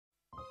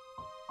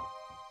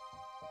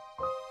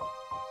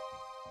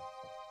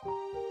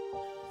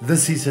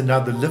This is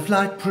another Live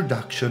Light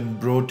production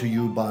brought to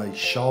you by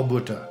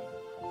Sharbutter.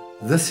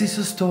 This is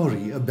a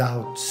story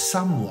about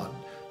someone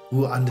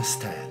who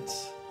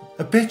understands.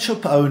 A pet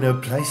shop owner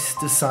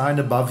placed a sign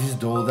above his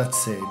door that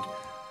said,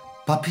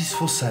 "Puppies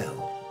for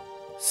sale."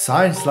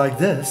 Signs like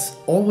this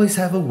always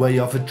have a way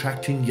of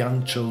attracting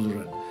young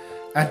children.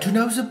 And to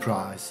no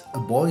surprise, a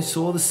boy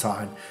saw the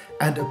sign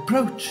and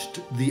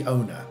approached the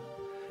owner.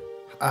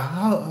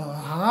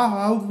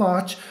 How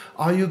much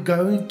are you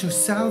going to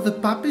sell the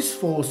puppies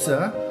for,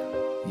 sir?"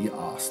 he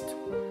asked.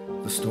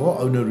 The store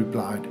owner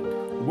replied,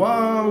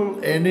 "Well,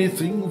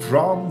 anything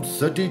from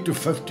 $30 to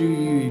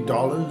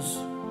 $50.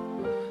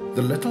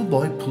 The little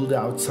boy pulled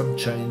out some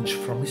change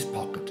from his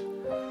pocket.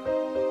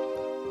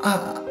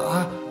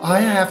 I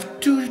have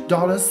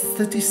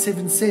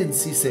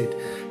 $2.37, he said.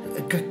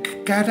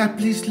 Can I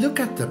please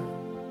look at them?"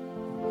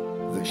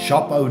 The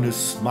shop owner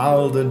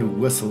smiled and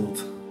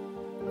whistled.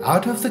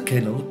 Out of the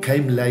kennel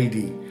came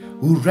Lady,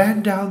 who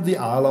ran down the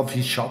aisle of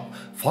his shop,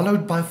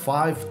 followed by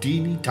 5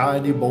 teeny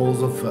tiny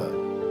balls of fur.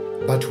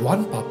 But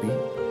one puppy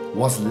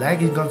was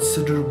lagging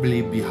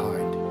considerably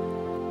behind.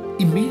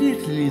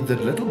 Immediately the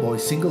little boy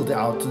singled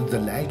out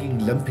the lagging,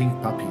 limping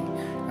puppy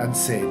and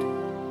said,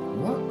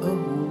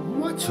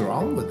 What's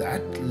wrong with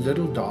that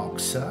little dog,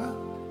 sir?"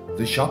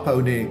 The shop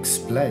owner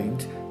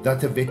explained that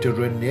the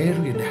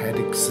veterinarian had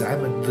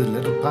examined the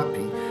little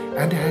puppy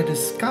and had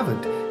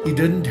discovered it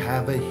didn't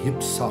have a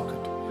hip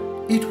socket.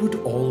 It would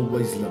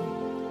always limp.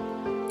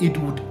 It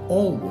would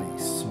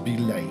always be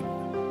lame.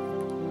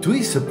 To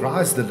his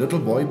surprise, the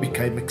little boy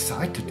became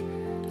excited.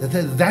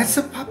 "That's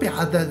a puppy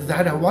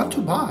that I want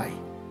to buy."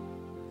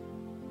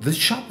 The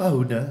shop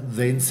owner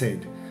then said,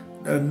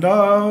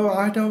 "No,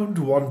 I don't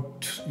want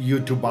you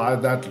to buy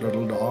that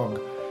little dog.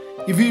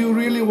 If you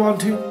really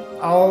want him,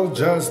 I'll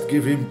just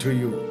give him to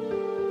you."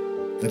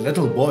 The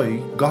little boy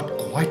got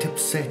quite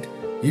upset.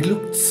 He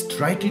looked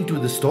straight into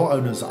the store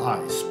owner's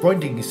eyes,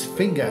 pointing his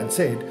finger and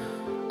said,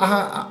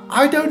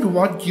 I don't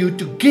want you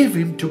to give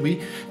him to me.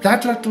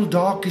 That little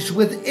dog is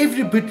worth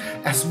every bit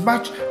as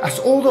much as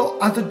all the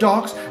other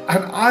dogs,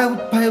 and I'll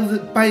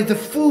pay the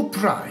full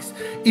price.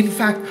 In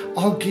fact,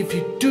 I'll give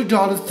you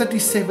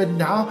 $2.37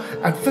 now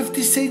and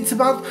 50 cents a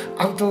month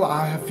until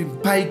I have him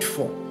paid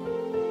for."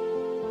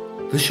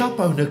 The shop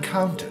owner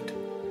countered,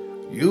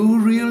 "You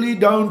really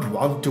don't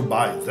want to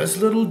buy this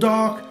little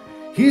dog?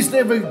 He's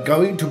never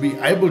going to be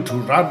able to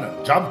run and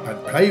jump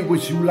and play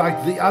with you like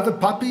the other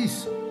puppies."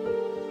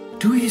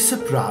 To his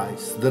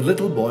surprise, the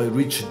little boy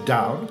reached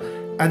down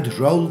and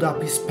rolled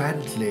up his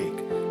pant leg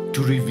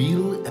to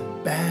reveal a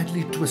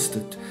badly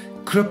twisted,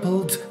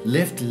 crippled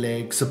left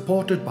leg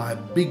supported by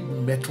a big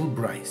metal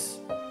brace.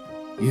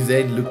 He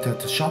then looked at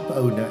the shop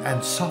owner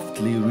and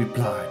softly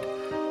replied,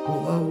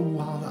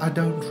 Well, I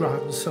don't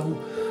run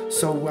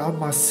so well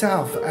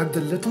myself, and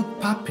the little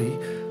puppy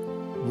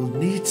will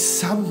need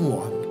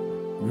someone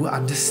who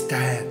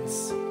understands."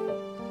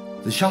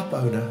 The shop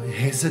owner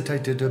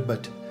hesitated a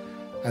bit,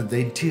 and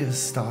then tears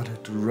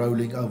started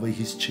rolling over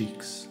his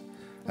cheeks.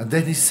 And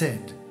then he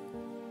said,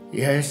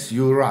 "Yes,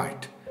 you're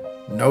right.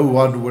 No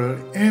one will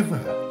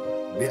ever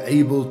be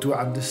able to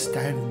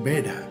understand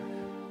better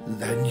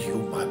than you,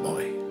 my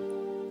boy.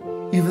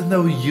 Even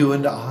though you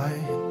and I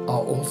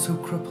are also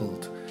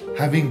crippled,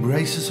 having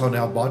braces on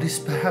our bodies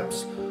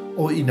perhaps,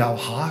 or in our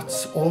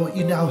hearts, or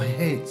in our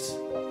heads,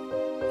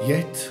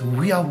 yet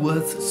we are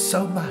worth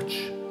so much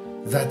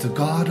that the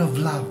God of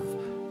love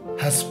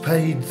has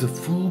paid the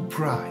full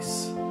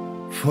price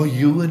for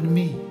you and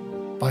me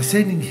by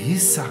sending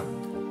His Son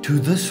to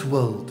this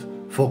world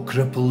for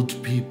crippled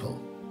people.